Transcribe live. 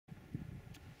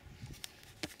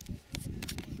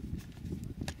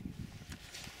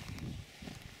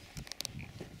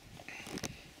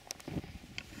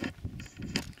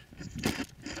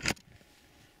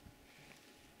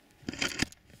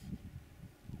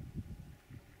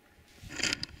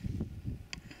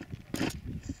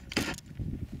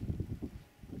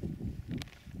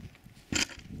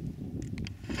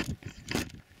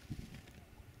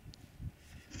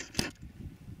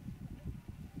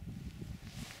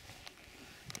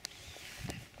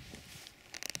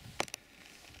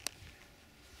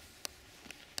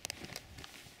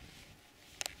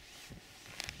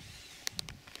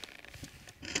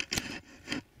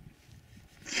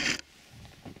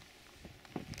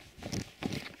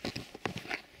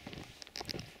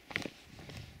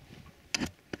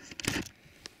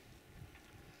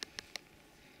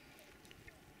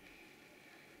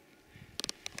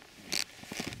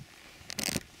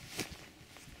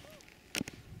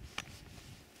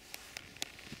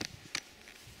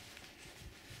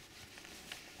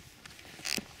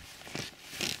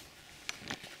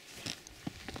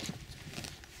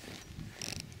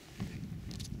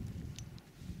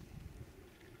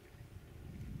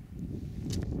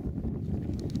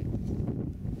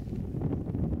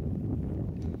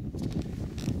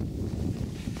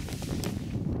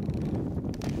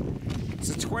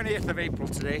20th of April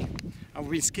today, and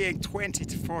we've been skiing 20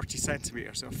 to 40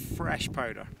 centimetres of fresh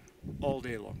powder all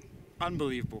day long.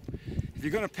 Unbelievable. If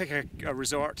you're going to pick a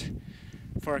resort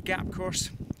for a gap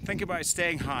course, think about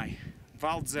staying high.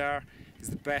 Val d'Isère is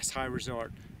the best high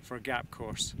resort for a gap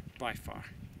course by far.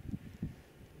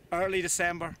 Early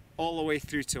December all the way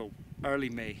through till early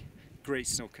May, great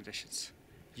snow conditions.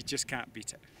 You just can't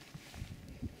beat it.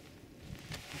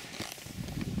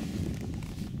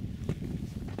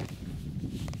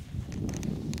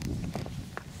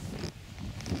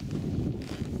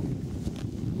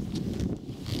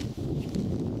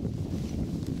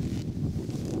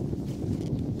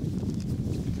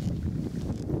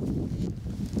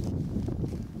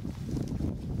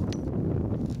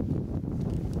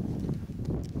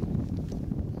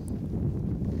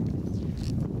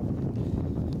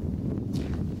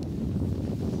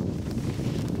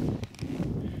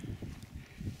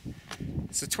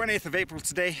 It's the 20th of April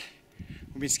today.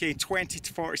 We've been skiing 20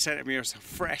 to 40 centimetres of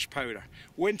fresh powder,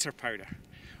 winter powder,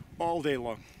 all day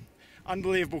long.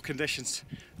 Unbelievable conditions.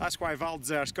 That's why Val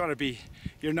d'Isère's got to be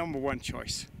your #1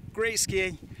 choice. Great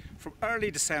skiing from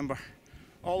early December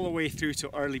all the way through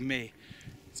to early May.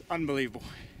 It's unbelievable.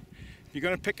 If you're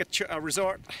going to pick a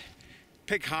resort,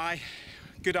 pick high,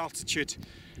 good altitude,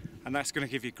 and that's going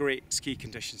to give you great ski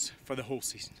conditions for the whole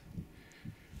season.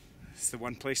 It's the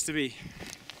one place to be.